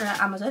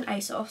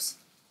 ASOS.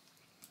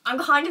 I'm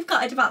kind of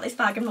gutted about this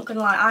bag, I'm not gonna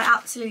lie. I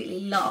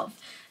absolutely love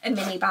a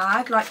mini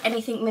bag, like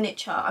anything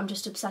miniature I'm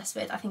just obsessed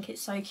with. I think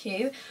it's so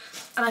cute.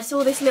 And I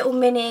saw this little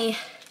mini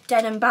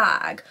denim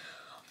bag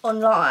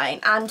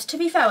online, and to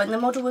be fair, when the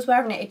model was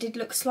wearing it, it did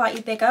look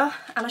slightly bigger,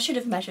 and I should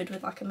have measured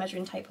with like a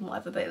measuring tape and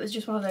whatever, but it was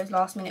just one of those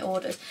last minute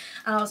orders,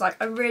 and I was like,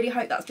 I really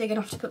hope that's big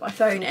enough to put my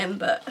phone in,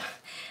 but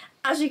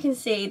as you can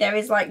see, there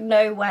is like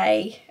no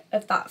way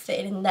of that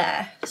fitting in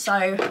there.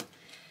 So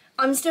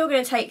I'm still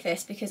going to take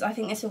this because I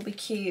think this will be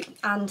cute,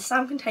 and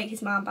Sam can take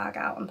his man bag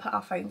out and put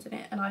our phones in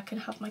it, and I can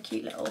have my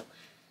cute little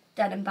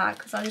denim bag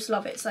because I just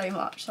love it so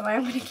much, so I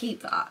am going to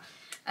keep that.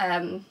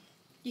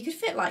 You could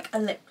fit like a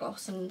lip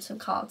gloss and some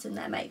cards in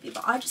there maybe,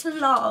 but I just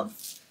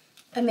love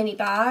a mini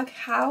bag.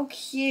 How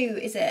cute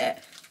is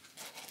it?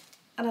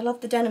 And I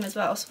love the denim as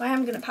well, so I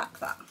am going to pack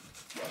that,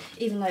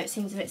 even though it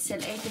seems a bit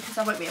silly because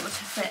I won't be able to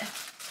fit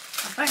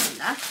my phone in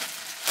there.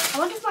 I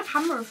wonder if my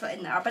camera will fit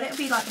in there. I bet it would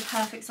be like the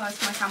perfect size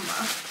for my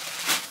camera.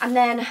 And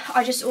then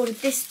I just ordered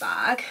this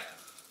bag,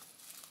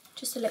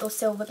 just a little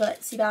silver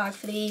glitzy bag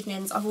for the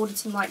evenings. I've ordered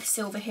some like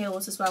silver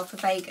heels as well for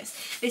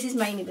Vegas. This is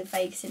mainly with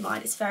Vegas in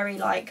mind. It's very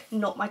like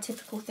not my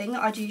typical thing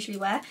that I'd usually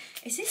wear.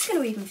 Is this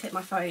going to even fit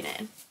my phone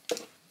in?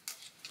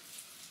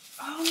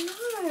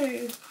 Oh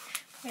no.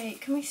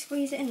 Wait, can we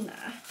squeeze it in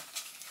there?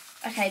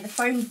 Okay, the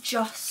phone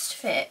just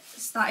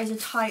fits. That is a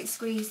tight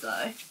squeeze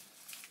though.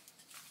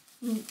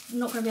 I'm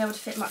not going to be able to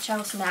fit much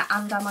else in there,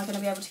 and am I going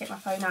to be able to get my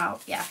phone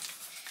out? Yeah.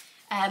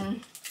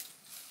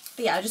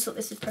 But yeah, I just thought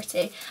this was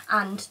pretty.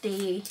 And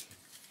did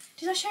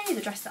I show you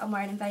the dress that I'm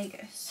wearing in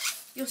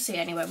Vegas? You'll see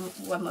anyway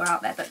when we're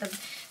out there, but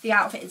the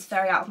outfit is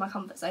very out of my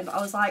comfort zone. But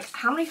I was like,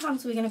 how many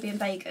times are we going to be in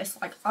Vegas?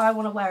 Like, I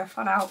want to wear a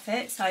fun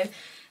outfit. So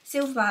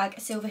silver bag,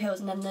 silver heels,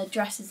 and then the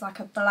dress is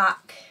like a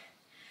black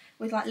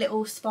with like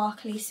little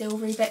sparkly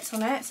silvery bits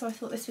on it. So I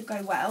thought this would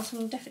go well. So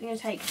I'm definitely going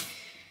to take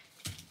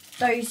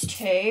those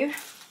two.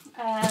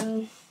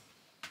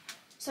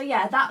 So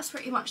yeah, that's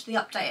pretty much the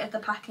update of the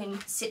packing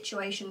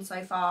situation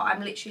so far.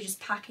 I'm literally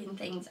just packing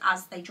things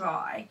as they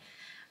dry,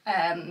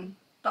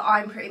 but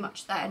I'm pretty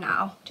much there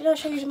now. Did I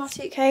show you my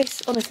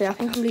suitcase? Honestly, I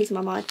think I'm losing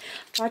my mind.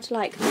 I tried to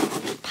like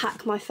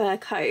pack my fur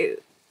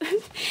coat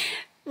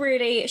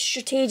really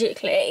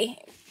strategically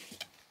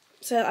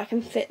so that I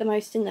can fit the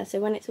most in there, so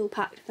when it's all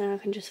packed then I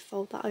can just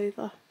fold that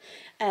over.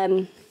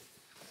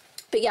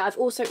 But yeah, I've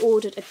also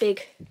ordered a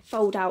big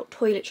fold-out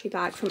toiletry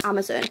bag from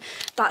Amazon.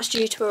 That's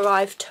due to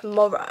arrive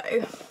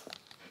tomorrow.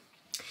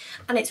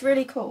 And it's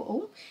really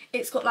cool.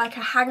 It's got like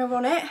a hanger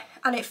on it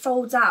and it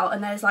folds out,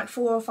 and there's like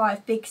 4 or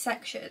 5 big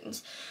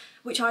sections,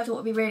 which I thought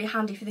would be really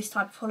handy for this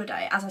type of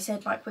holiday. As I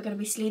said, like we're going to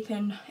be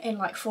sleeping in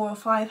like 4 or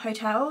 5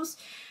 hotels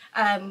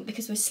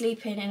because we're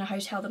sleeping in a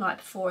hotel the night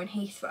before in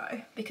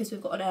Heathrow because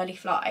we've got an early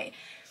flight.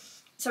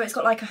 So it's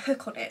got like a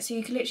hook on it, so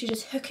you can literally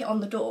just hook it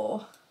on the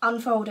door,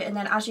 unfold it, and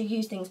then as you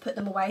use things, put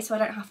them away, so I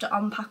don't have to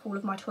unpack all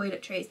of my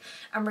toiletries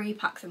and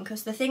repack them.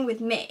 Because the thing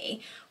with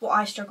me, what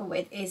I struggle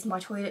with is my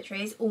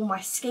toiletries, all my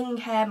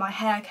skincare, my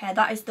hair care.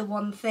 That is the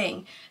one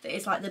thing that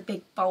is like the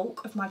big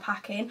bulk of my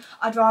packing.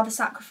 I'd rather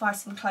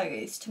sacrifice some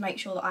clothes to make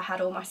sure that I had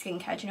all my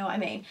skincare, do you know what I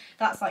mean?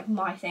 That's like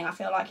my thing. I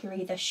feel like you're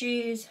either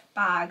shoes,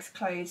 bags,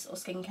 clothes or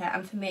skincare,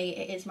 and for me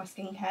it is my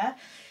skincare.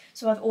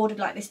 So I've ordered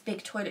like this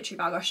big toiletry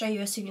bag. I'll show you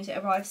as soon as it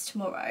arrives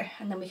tomorrow,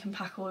 and then we can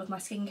pack all of my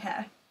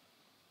skincare.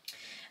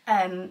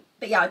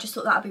 But yeah, I just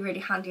thought that would be really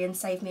handy and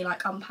save me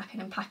like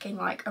unpacking and packing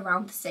like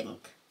around the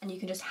sink, and you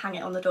can just hang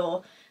it on the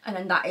door, and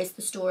then that is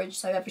the storage,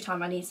 so every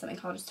time I need something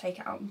I'll just take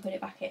it out and put it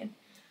back in.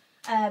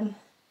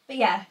 But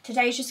yeah,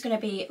 today's just going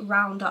to be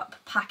round up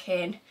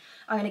packing.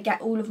 I'm going to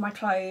get all of my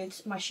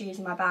clothes, my shoes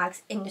and my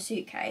bags in the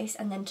suitcase,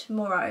 and then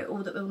tomorrow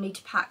all that we'll need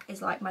to pack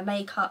is like my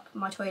makeup,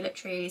 my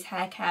toiletries,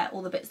 hair care,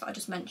 all the bits that I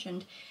just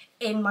mentioned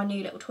in my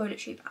new little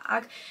toiletry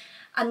bag.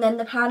 And then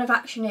the plan of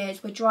action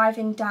is we're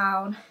driving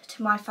down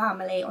to my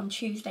family on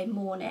Tuesday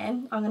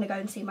morning. I'm going to go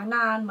and see my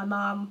nan, my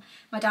mum,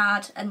 my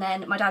dad, and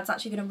then my dad's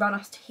actually going to run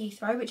us to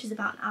Heathrow, which is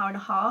about an hour and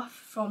a half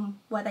from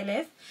where they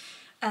live.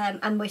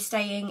 And we're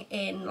staying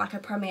in like a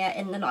Premier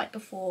Inn the night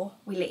before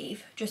we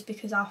leave, just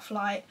because our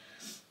flight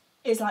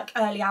is like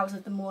early hours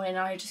of the morning and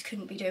I just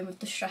couldn't be doing with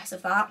the stress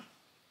of that.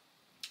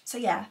 So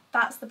yeah,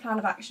 that's the plan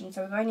of action.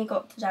 So we've only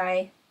got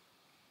today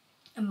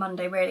and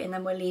Monday really, and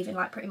then we're leaving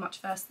like pretty much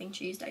first thing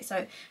Tuesday.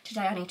 So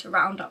today I need to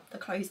round up the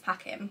clothes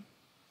packing,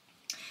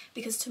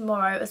 because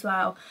tomorrow as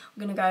well I'm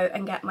going to go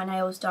and get my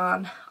nails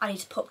done. I need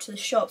to pop to the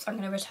shops. I'm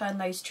going to return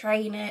those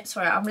trainers.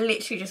 Sorry, I'm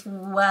literally just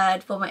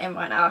word vomiting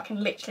right now. I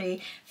can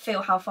literally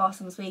feel how fast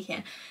I'm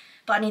speaking.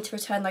 But I need to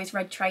return those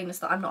red trainers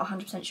that I'm not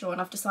 100% sure,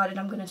 and I've decided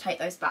I'm going to take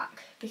those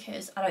back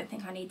because I don't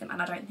think I need them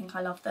and I don't think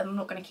I love them. I'm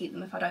not going to keep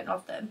them if I don't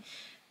love them.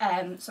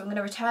 So I'm going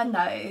to return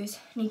those.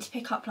 I need to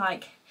pick up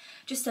like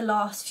just the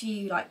last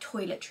few like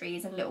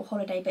toiletries and little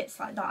holiday bits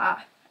like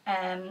that.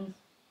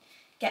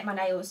 Get my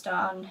nails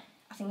done.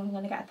 I think I'm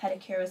going to get a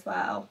pedicure as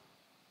well,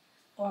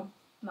 or I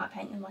might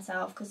paint them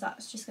myself because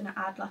that's just going to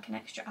add like an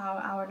extra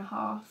hour, hour and a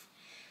half.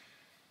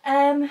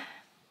 And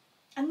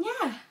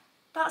yeah,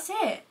 that's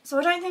it. So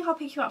I don't think I'll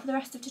pick you up for the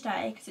rest of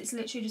today because it's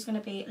literally just going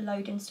to be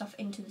loading stuff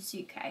into the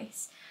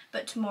suitcase.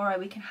 But tomorrow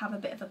we can have a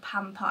bit of a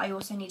pamper. I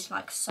also need to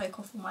like soak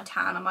off all my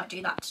tan. I might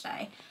do that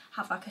today.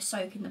 Have like a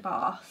soak in the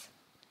bath,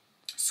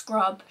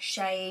 scrub,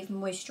 shave,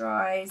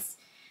 moisturise.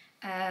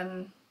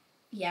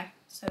 Yeah,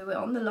 so we're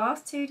on the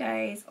last 2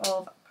 days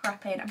of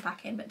prepping and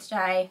packing, but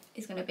today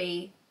is going to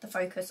be the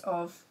focus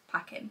of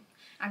packing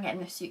and getting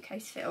this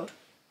suitcase filled.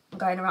 I'm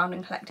going around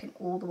and collecting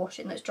all the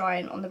washing that's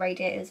drying on the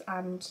radiators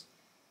and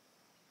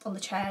on the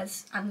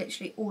chairs and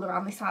literally all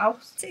around this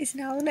house. It is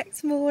now the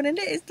next morning.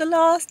 It is the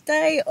last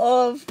day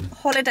of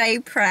holiday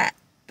prep.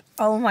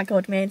 Oh my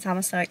god, me and Sam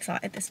are so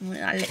excited this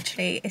morning.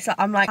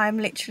 I'm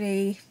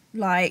literally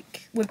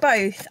like, we're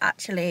both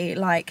actually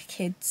like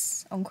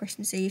kids on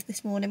Christmas Eve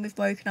this morning. We've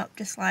woken up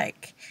just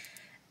like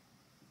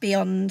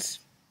beyond,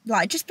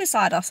 like just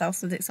beside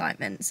ourselves with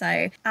excitement.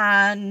 So,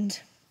 and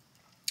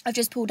I've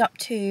just pulled up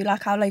to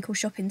like our local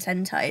shopping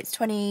centre. It's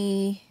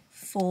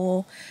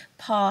 24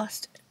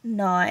 past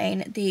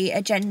 9. The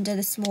agenda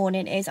this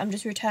morning is I'm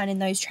just returning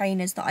those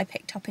trainers that I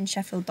picked up in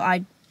Sheffield that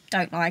I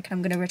don't like, and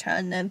I'm going to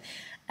return them.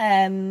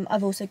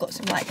 I've also got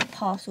some like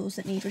parcels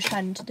that need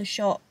returned to the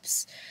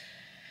shops.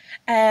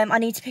 I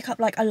need to pick up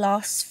like a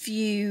last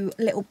few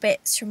little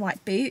bits from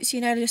like Boots,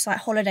 you know, just like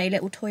holiday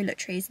little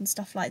toiletries and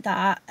stuff like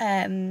that.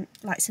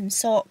 Like some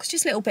socks,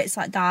 just little bits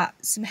like that,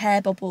 some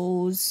hair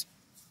bubbles.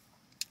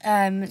 So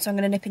I'm going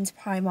to nip into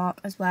Primark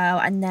as well,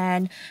 and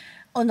then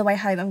on the way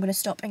home I'm going to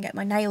stop and get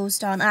my nails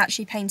done. I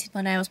actually painted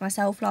my nails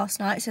myself last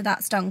night, so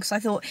that's done, because I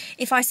thought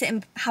if I sit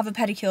and have a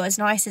pedicure, as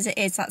nice as it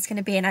is, that's going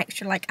to be an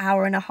extra like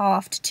hour and a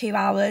half to 2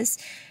 hours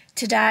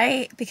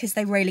today, because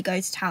they really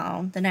go to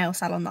town, the nail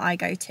salon that I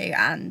go to,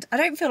 and I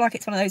don't feel like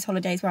it's one of those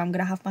holidays where I'm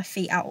going to have my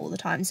feet out all the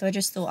time, so I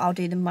just thought I'll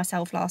do them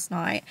myself last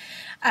night.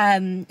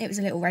 It was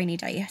a little rainy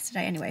day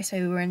yesterday anyway, so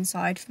we were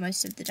inside for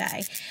most of the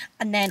day,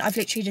 and then I've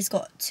literally just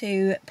got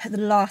to put the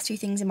last few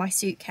things in my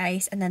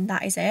suitcase, and then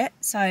that is it.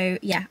 So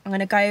yeah, I'm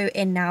going to go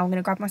in now. I'm going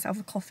to grab myself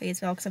a coffee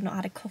as well because I've not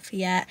had a coffee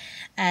yet,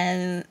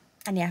 and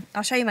yeah,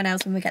 I'll show you my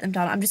nails when we get them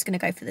done. I'm just going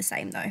to go for the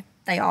same though.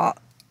 They are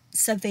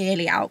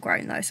severely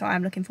outgrown though, so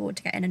I'm looking forward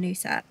to getting a new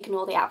set.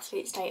 Ignore the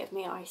absolute state of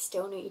me. I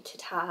still need to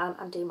tan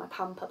and do my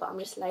pamper, but I'm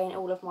just laying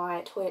all of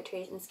my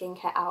toiletries and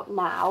skincare out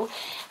now.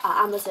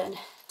 Amazon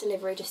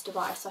delivery just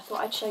arrived, so I thought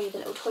I'd show you the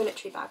little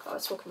toiletry bag that I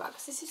was talking about,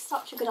 because this is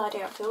such a good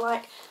idea. I feel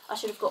like I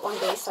should have got one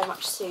of these so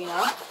much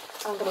sooner.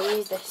 I'm going to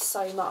use this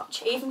so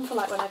much, even for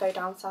like when I go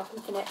down south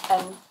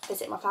and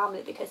visit my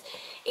family, because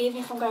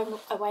even if I'm going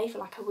away for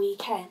like a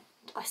weekend,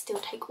 I still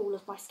take all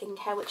of my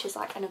skincare, which is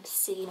like an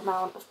obscene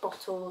amount of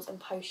bottles and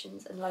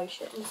potions and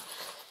lotions.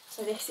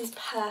 So this is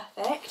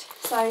perfect.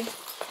 So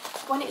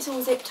when it's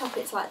all zipped up,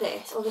 it's like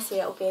this. Obviously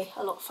it'll be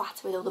a lot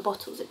fatter with all the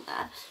bottles in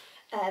there.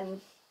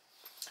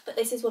 But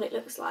this is what it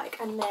looks like,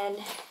 and then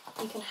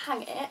you can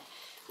hang it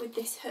with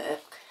this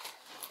hook,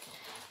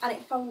 and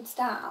it folds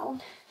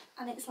down,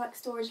 and it's like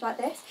storage like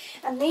this.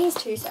 And these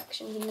two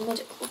sections in the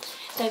middle,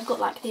 they've got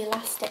like the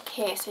elastic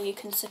here so you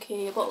can secure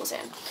your bottles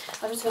in.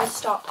 I'm just going to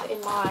start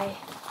putting my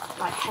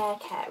like hair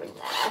care in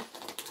there.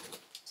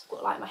 So I've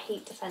got like my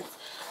heat defence.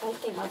 I don't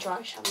think my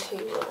dry shampoo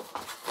will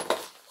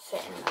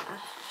fit in there.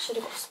 I should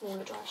have got a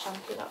smaller dry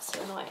shampoo, that's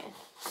so annoying.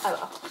 Oh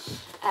well.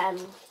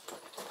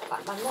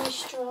 Like my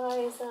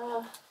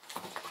moisturiser,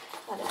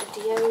 my little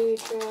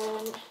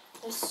deodorant.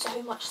 There's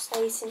so much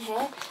space in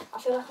here. I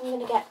feel like I'm going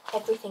to get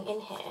everything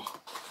in here.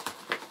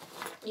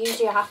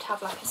 Usually I have to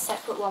have like a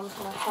separate one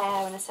for my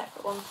hair and a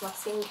separate one for my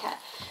skincare.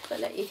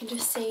 But look, you can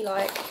just see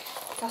like,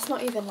 that's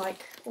not even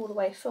like all the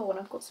way full, and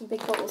I've got some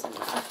big bottles in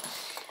there.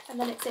 And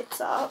then it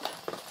zips up.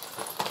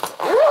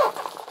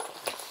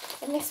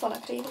 In this one I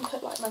could even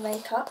put like my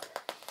makeup,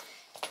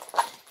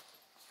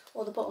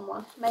 or the bottom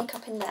one,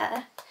 makeup in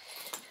there,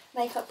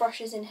 makeup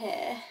brushes in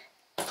here,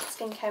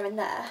 skincare in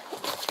there,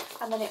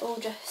 and then it all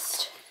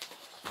just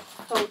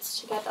folds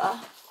together,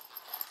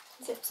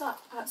 zips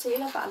up. I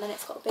absolutely love that. And then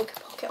it's got a big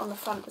pocket on the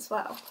front as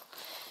well,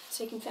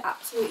 so you can fit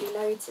absolutely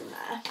loads in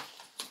there.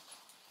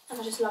 And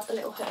I just love the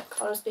little hook.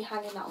 I'll just be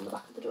hanging that on the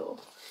back of the door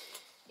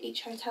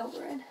each hotel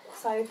we're in.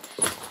 So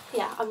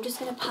yeah, I'm just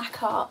going to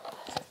pack up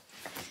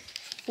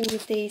all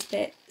of these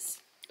bits.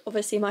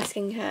 Obviously my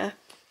skincare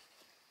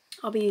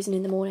I'll be using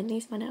in the morning.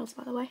 These are my nails,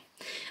 by the way.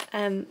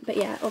 But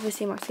yeah,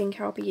 obviously my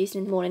skincare I'll be using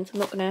in the morning, so I'm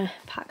not going to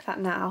pack that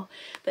now.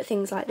 But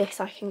things like this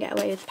I can get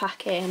away with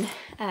packing.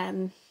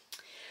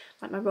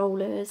 Like my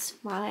rollers,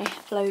 my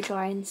blow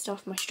drying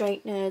stuff, my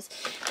straighteners.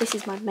 This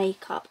is my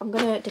makeup. I'm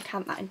going to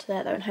decant that into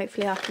there though, and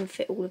hopefully I can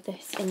fit all of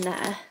this in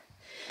there.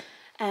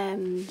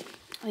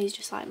 I use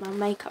just like my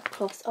makeup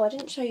cloths. Oh, I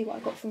didn't show you what I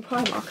got from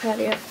Primark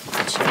earlier,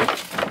 actually.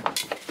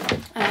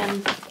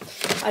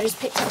 I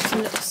just picked up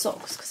some little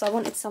socks because I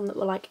wanted some that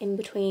were like in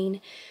between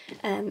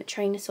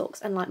trainer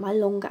socks and like my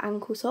longer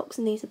ankle socks,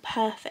 and these are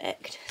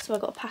perfect. So I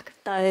got a pack of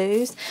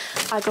those.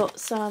 I got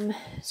some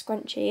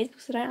scrunchies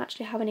because I don't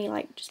actually have any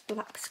like just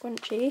black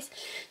scrunchies.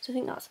 So I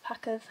think that's a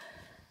pack of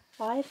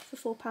 5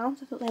 for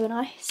 £4. I thought they were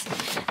nice.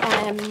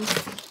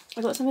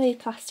 I got some of these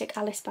plastic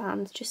Alice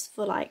bands just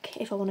for like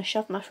if I want to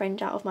shove my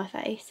fringe out of my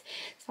face.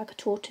 It's like a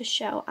tortoise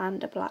shell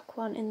and a black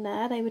one in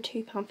there. They were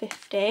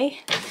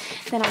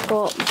 £2.50. Then I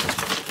got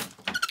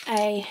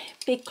a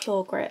big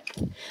claw grip.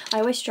 I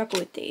always struggle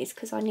with these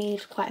because I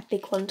need quite a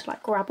big one to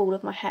like grab all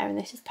of my hair, and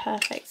this is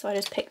perfect. So I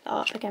just picked that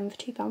up again for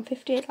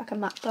 £2.50. It's like a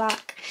matte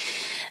black.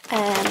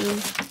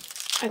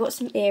 I got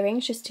some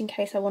earrings just in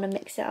case I want to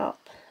mix it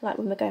up, like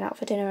when we're going out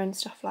for dinner and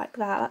stuff like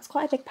that. That's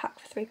quite a big pack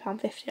for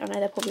 £3.50. I know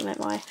they'll probably make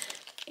my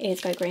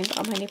ears go green, but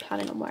I'm only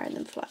planning on wearing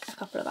them for like a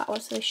couple of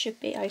hours, so they should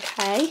be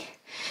okay.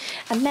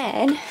 And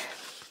then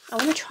I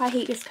want to try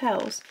heatless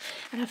curls,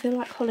 and I feel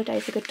like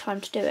holiday's a good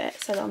time to do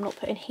it so that I'm not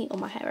putting heat on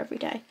my hair every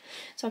day.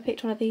 So I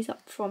picked one of these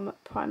up from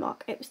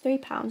Primark. It was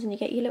 £3, and you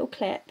get your little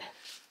clip,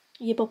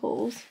 your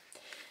bubbles,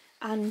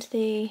 and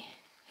the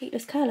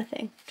heatless curler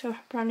thing to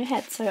wrap around your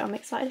head. So I'm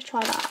excited to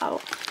try that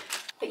out.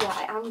 But yeah,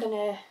 I am going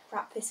to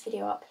wrap this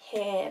video up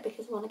here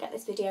because I want to get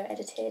this video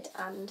edited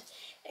and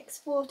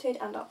exported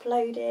and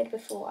uploaded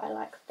before I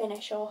like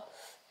finish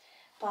off.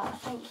 But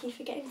thank you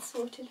for getting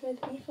sorted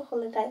with me for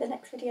holiday. The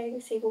next video you'll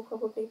see will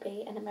probably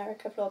be an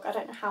America vlog. I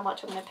don't know how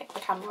much I'm going to pick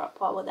the camera up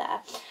while we're there.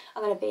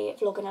 I'm going to be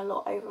vlogging a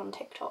lot over on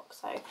TikTok,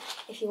 so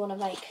if you want to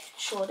make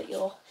sure that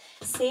you're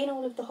seeing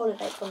all of the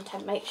holiday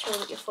content, make sure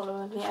that you're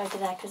following me over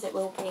there because it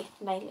will be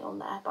mainly on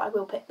there. But I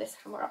will pick this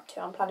camera up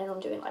too. I'm planning on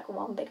doing like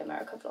one big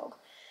America vlog.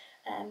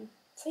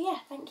 So yeah,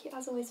 thank you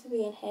as always for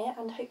being here,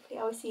 and hopefully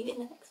I will see you in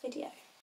the next video.